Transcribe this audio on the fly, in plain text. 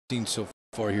seen so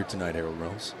far here tonight, Harold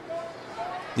Rose.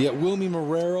 Yeah, Wilmy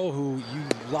Marrero, who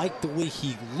you liked the way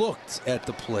he looked at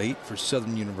the plate for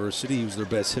Southern University. He was their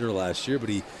best hitter last year, but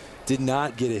he did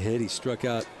not get a hit. He struck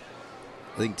out,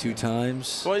 I think, 2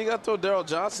 times. Well, you got to throw Darryl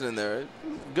Johnson in there.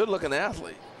 Good-looking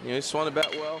athlete. You know, he swung the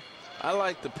bat well. I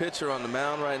like the pitcher on the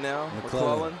mound right now,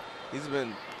 McClellan. He's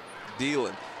been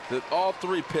dealing. All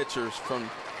 3 pitchers from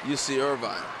UC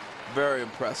Irvine, very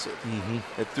impressive.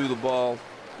 They threw the ball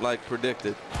like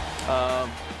predicted. Well,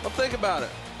 think about it.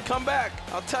 Come back.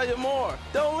 I'll tell you more.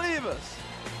 Don't leave us.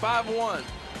 5-1.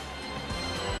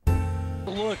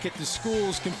 Look at the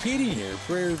schools competing here.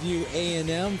 Prairie View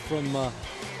A&M from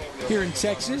here in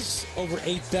Texas, over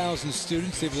 8,000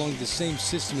 students. They belong to the same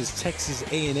system as Texas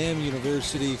A&M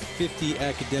University, 50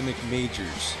 academic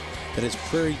majors. That is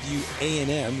Prairie View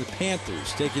A&M, the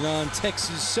Panthers, taking on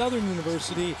Texas Southern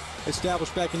University,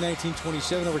 established back in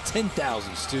 1927. Over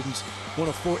 10,000 students, one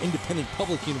of 4 independent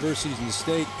public universities in the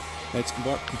state. It's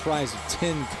comprised of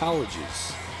 10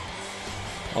 colleges.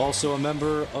 Also a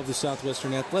member of the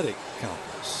Southwestern Athletic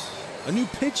Conference. A new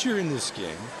pitcher in this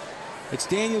game. It's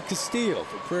Daniel Castillo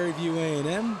for Prairie View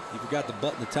A&M. He forgot to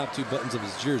button the top 2 buttons of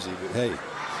his jersey, but hey,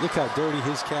 look how dirty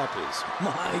his cap is.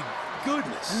 My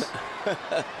goodness.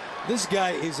 This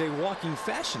guy is a walking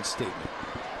fashion statement.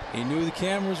 He knew the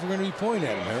cameras were going to be pointing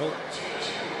at him, Harold.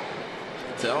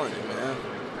 I'm telling you, man.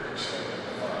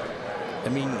 I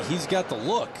mean, he's got the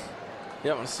look.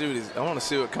 Yeah, I want to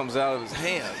see what comes out of his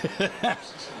hand.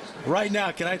 Right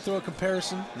now, can I throw a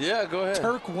comparison? Yeah, go ahead.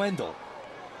 Turk Wendell.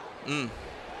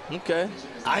 Okay.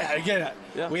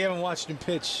 We haven't watched him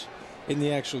pitch in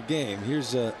the actual game.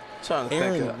 Here's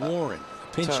Aaron Warren,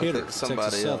 pinch hitter,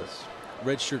 somebody else.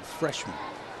 Redshirt freshman.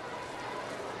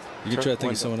 You can try to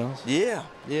think of someone else? Yeah.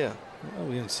 Well,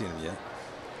 we haven't seen him yet.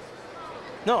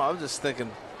 No, I'm just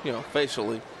thinking,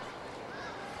 facially.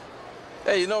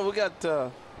 Hey, we got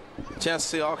a chance to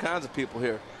see all kinds of people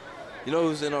here. You know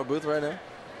who's in our booth right now?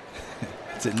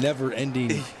 It's a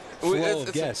never-ending flow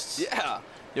of guests. Yeah.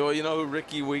 You know who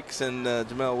Ricky Weeks and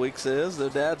Jamel Weeks is? Their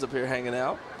dad's up here hanging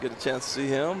out. Get a chance to see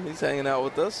him. He's hanging out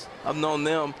with us. I've known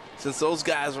them since those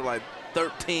guys were like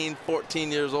 13,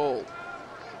 14 years old.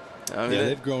 I mean,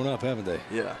 they've grown up, haven't they?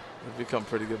 Yeah. They've become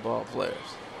pretty good ball players.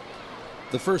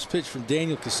 The first pitch from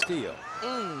Daniel Castillo.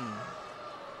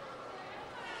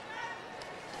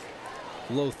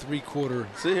 Low 3/4.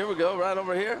 See, here we go, right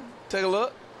over here. Take a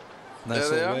look. Nice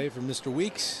little wave from Mr.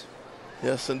 Weeks.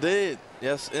 Yes, indeed.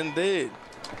 Yes, indeed.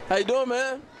 How you doing,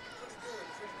 man?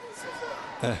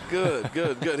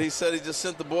 Good. He said he just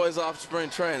sent the boys off spring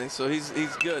training, so he's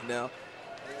good now.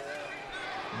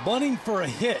 Bunting for a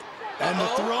hit, and the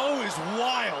throw is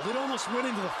wild. It almost went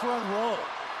into the front row.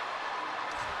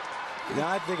 Now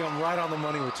I think I'm right on the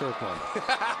money with Turk Wendell.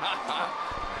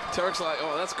 Turk's like,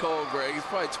 oh, that's cold, Greg. He's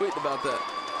probably tweeting about that.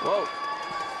 Whoa.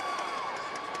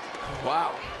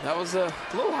 Wow, that was a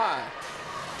little high.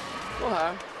 A little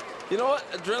high. You know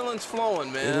what? Adrenaline's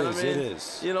flowing, man. It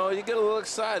is. You get a little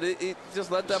excited.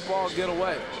 Just let that ball get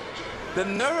away. The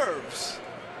nerves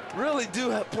really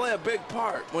do play a big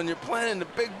part. When you're playing in the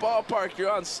big ballpark, you're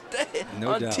on stage,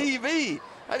 on TV.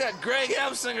 I got Greg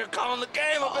Amsinger calling the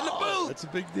game up in the booth. That's a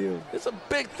big deal. It's a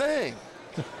big thing.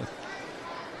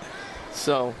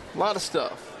 So, a lot of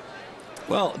stuff.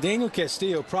 Well, Daniel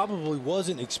Castillo probably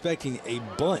wasn't expecting a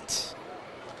bunt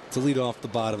to lead off the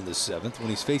bottom of the 7th when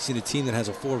he's facing a team that has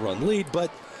a 4-run lead, but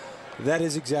that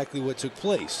is exactly what took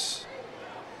place.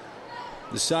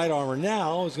 The side armor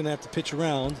now is going to have to pitch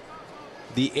around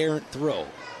the errant throw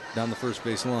down the first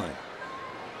base line.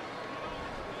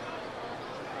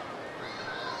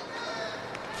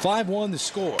 5-1 the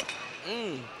score.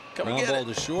 Ground ball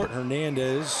to short.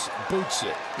 Hernandez boots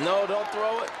it. No, don't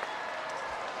throw it.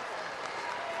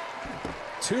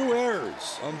 2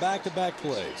 errors on back-to-back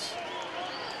plays.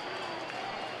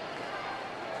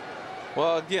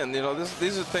 Well, again,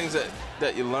 these are things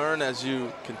that you learn as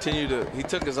you continue to. He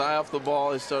took his eye off the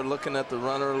ball. He started looking at the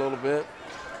runner a little bit.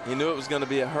 He knew it was going to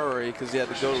be a hurry because he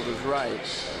had to go to his right.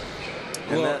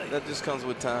 And that just comes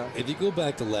with time. If you go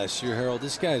back to last year, Harold,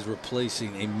 this guy is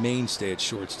replacing a mainstay at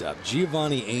shortstop.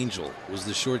 Giovanni Angel was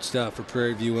the shortstop for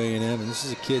Prairie View A&M, and this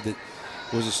is a kid that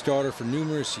was a starter for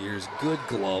numerous years. Good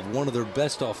glove, one of their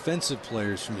best offensive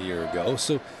players from a year ago.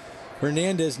 So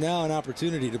Hernandez now an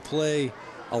opportunity to play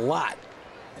a lot.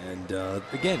 And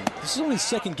again, this is only the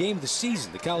 2nd game of the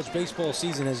season. The college baseball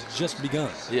season has just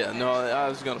begun. Yeah, no, I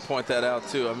was going to point that out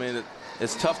too. I mean,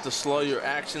 it's tough to slow your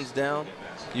actions down.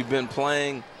 You've been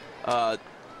playing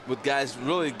with guys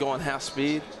really going half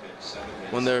speed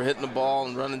when they're hitting the ball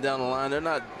and running down the line. They're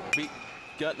not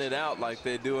gutting it out like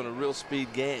they do in a real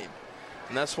speed game.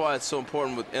 And that's why it's so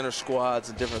important with inter squads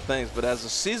and different things. But as the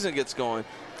season gets going,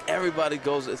 everybody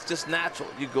goes, it's just natural.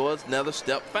 You go another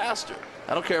step faster.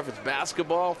 I don't care if it's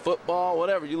basketball, football,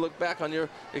 whatever. You look back on your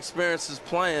experiences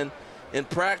playing, in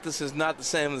practice is not the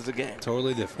same as the game.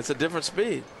 Totally different. It's a different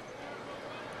speed.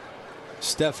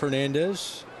 Steph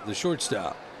Hernandez, the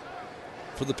shortstop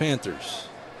for the Panthers.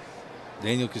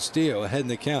 Daniel Castillo ahead in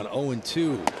the count,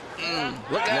 0-2.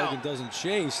 Look out. Logan doesn't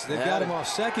chase. They've got him off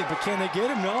second, but can they get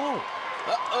him? No.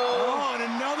 Oh, and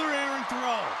another errant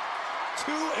throw.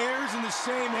 2 errors in the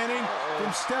same inning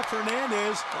from Steph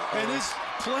Hernandez, and this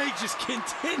play just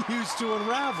continues to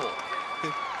unravel.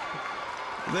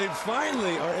 They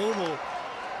finally are able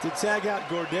to tag out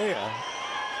Gordea,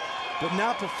 but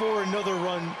not before another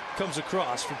run comes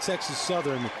across for Texas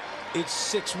Southern. It's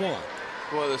 6-1.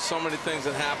 Boy, there's so many things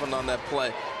that happened on that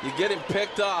play. You get him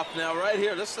picked off. Now, right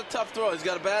here, this is a tough throw. He's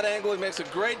got a bad angle. He makes a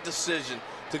great decision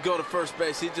to go to first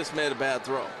base. He just made a bad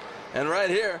throw. And right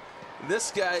here,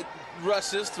 this guy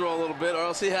rushed his throw a little bit, or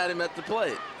else he had him at the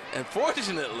plate. And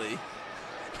fortunately,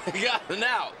 he got an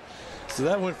out. So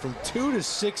that went from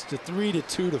 2-6 to 3 to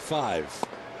 2-5.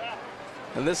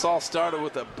 And this all started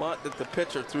with a bunt that the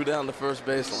pitcher threw down the first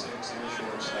baseline.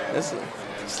 This is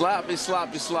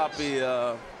a sloppy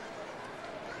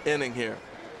inning here.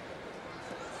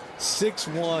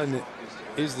 6-1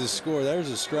 is the score. There's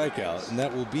a strikeout, and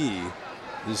that will be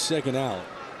the second out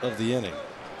of the inning.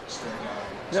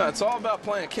 Yeah, it's all about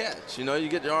playing catch. You know, you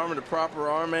get your arm in the proper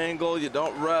arm angle. You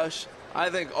don't rush. I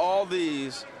think all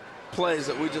these plays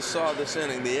that we just saw this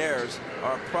inning, the errors,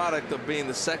 are a product of being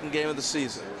the second game of the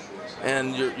season.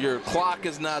 And your clock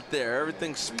is not there.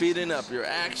 Everything's speeding up. Your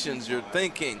actions, your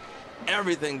thinking,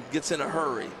 everything gets in a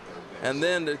hurry. And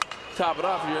then to top it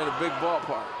off, you're in a big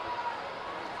ballpark.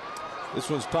 This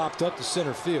one's popped up to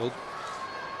center field.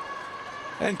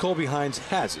 And Colby Hines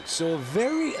has it. So a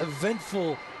very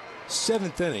eventful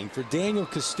 7th inning for Daniel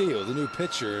Castillo, the new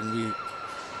pitcher. And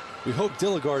we hope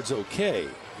Dilligard's okay.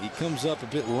 He comes up a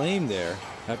bit lame there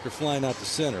after flying out to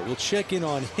center. We'll check in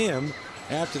on him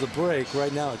after the break.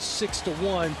 Right now it's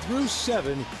 6-1 through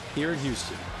 7 here in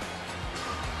Houston.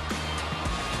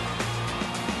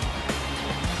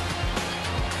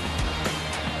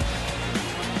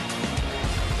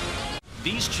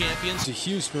 These champions. To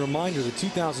Houston, reminder, the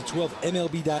 2012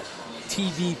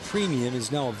 MLB.TV Premium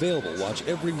is now available. Watch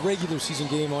every regular season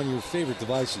game on your favorite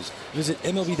devices. Visit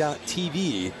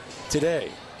MLB.TV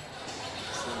today.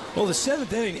 Well, the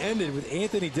 7th inning ended with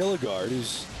Anthony Dilligard,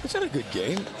 who's had a good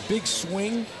game. Big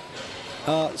swing.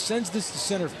 Sends this to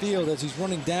center field as he's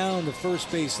running down the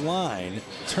first base line.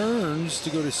 Turns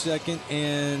to go to second,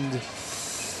 and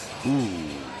ooh,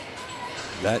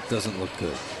 that doesn't look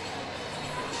good.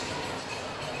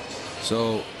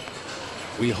 So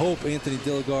we hope Anthony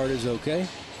Dilligard is okay.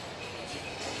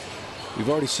 We've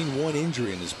already seen one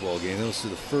injury in this ballgame. That was to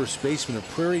the first baseman of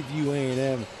Prairie View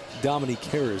A&M, Dominique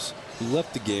Harris, who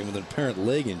left the game with an apparent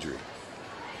leg injury.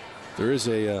 There is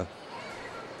a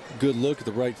good look at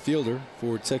the right fielder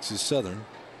for Texas Southern.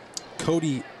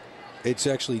 It's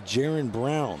actually Jaron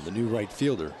Brown, the new right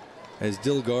fielder, as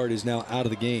Dilligard is now out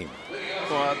of the game.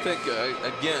 Well, I think,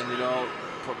 again, you know,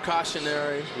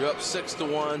 precautionary. You're up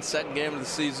 6-1, second game of the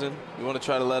season. You want to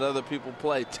try to let other people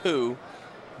play too,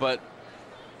 but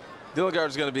Dilligard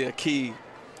is going to be a key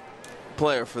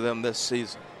player for them this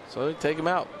season, so take him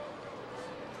out.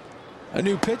 A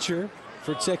new pitcher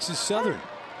for Texas Southern,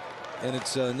 and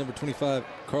it's number 25,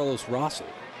 Carlos Russell.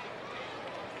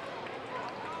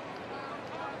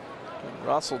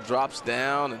 Russell drops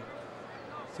down, and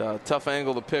it's a tough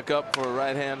angle to pick up for a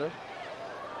right-hander.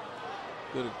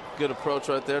 Good approach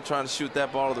right there, trying to shoot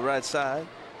that ball to the right side.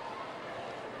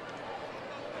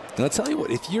 And I'll tell you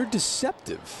what, if you're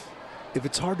deceptive, if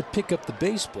it's hard to pick up the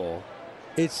baseball,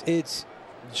 it's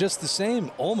just the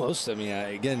same almost. I mean,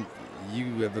 again,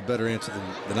 you have a better answer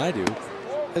than I do.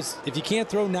 If you can't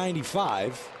throw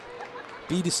 95,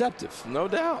 be deceptive. No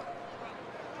doubt.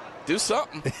 Do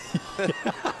something.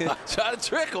 Try to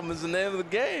trick them is the name of the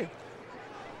game.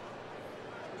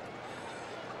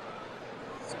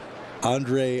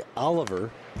 Andre Oliver,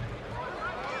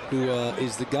 who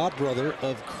is the godbrother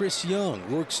of Chris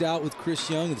Young, works out with Chris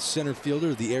Young, the center fielder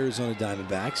of the Arizona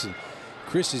Diamondbacks. And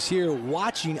Chris is here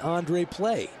watching Andre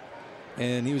play.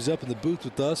 And he was up in the booth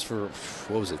with us for,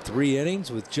 what was it, 3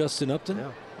 innings with Justin Upton?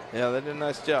 Yeah, they did a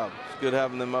nice job. It's good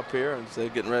having them up here as they're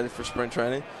getting ready for spring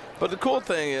training. But the cool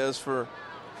thing is for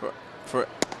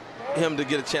him to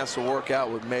get a chance to work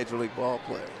out with major league ball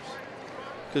players,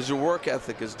 because your work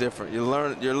ethic is different. Your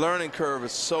learning curve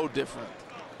is so different.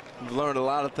 You've learned a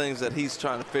lot of things that he's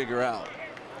trying to figure out.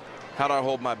 How do I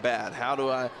hold my bat? How do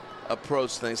I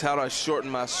approach things? How do I shorten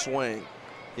my swing?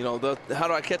 You know, how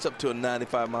do I catch up to a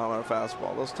 95-mile-an-hour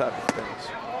fastball? Those type of things.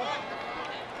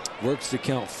 Works to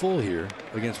count full here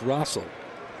against Russell.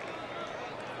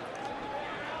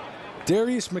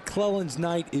 Darius McClellan's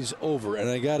night is over, and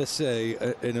I got to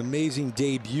say, an amazing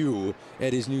debut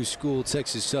at his new school,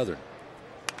 Texas Southern.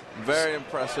 Very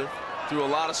impressive. Threw a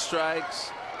lot of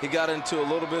strikes. He got into a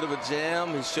little bit of a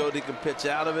jam. He showed he could pitch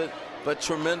out of it, but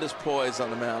tremendous poise on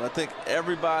the mound. I think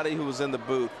everybody who was in the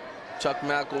booth, Chuck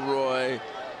McElroy,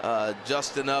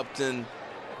 Justin Upton,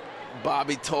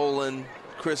 Bobby Tolan,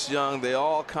 Chris Young, they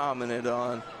all commented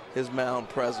on his mound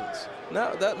presence.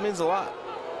 Now, that means a lot.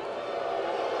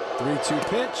 3-2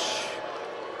 pitch,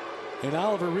 and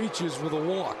Oliver reaches with a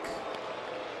walk.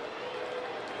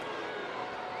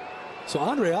 So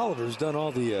Andre Oliver's done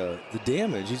all the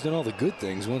damage. He's done all the good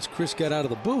things once Chris got out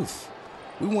of the booth.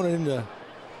 We wanted him to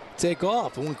take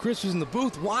off, and when Chris was in the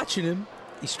booth watching him,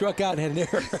 he struck out and had an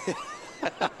error.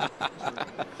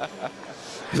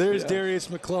 There's Darius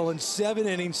McClellan, 7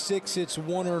 innings, 6 hits,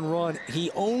 1 earned run. He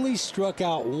only struck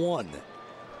out 1.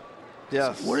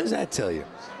 Yes. So what does that tell you?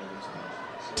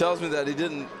 Tells me that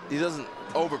he doesn't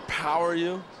overpower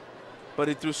you, but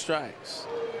he threw strikes.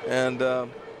 And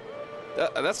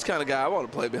that's the kind of guy I want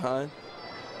to play behind.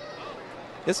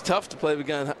 It's tough to play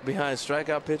behind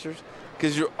strikeout pitchers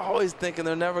because you're always thinking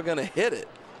they're never going to hit it.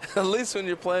 At least when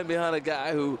you're playing behind a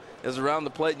guy who is around the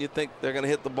plate and you think they're going to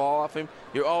hit the ball off him,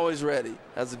 you're always ready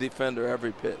as a defender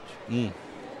every pitch.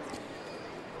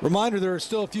 Reminder, there are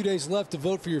still a few days left to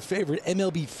vote for your favorite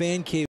MLB fan cave.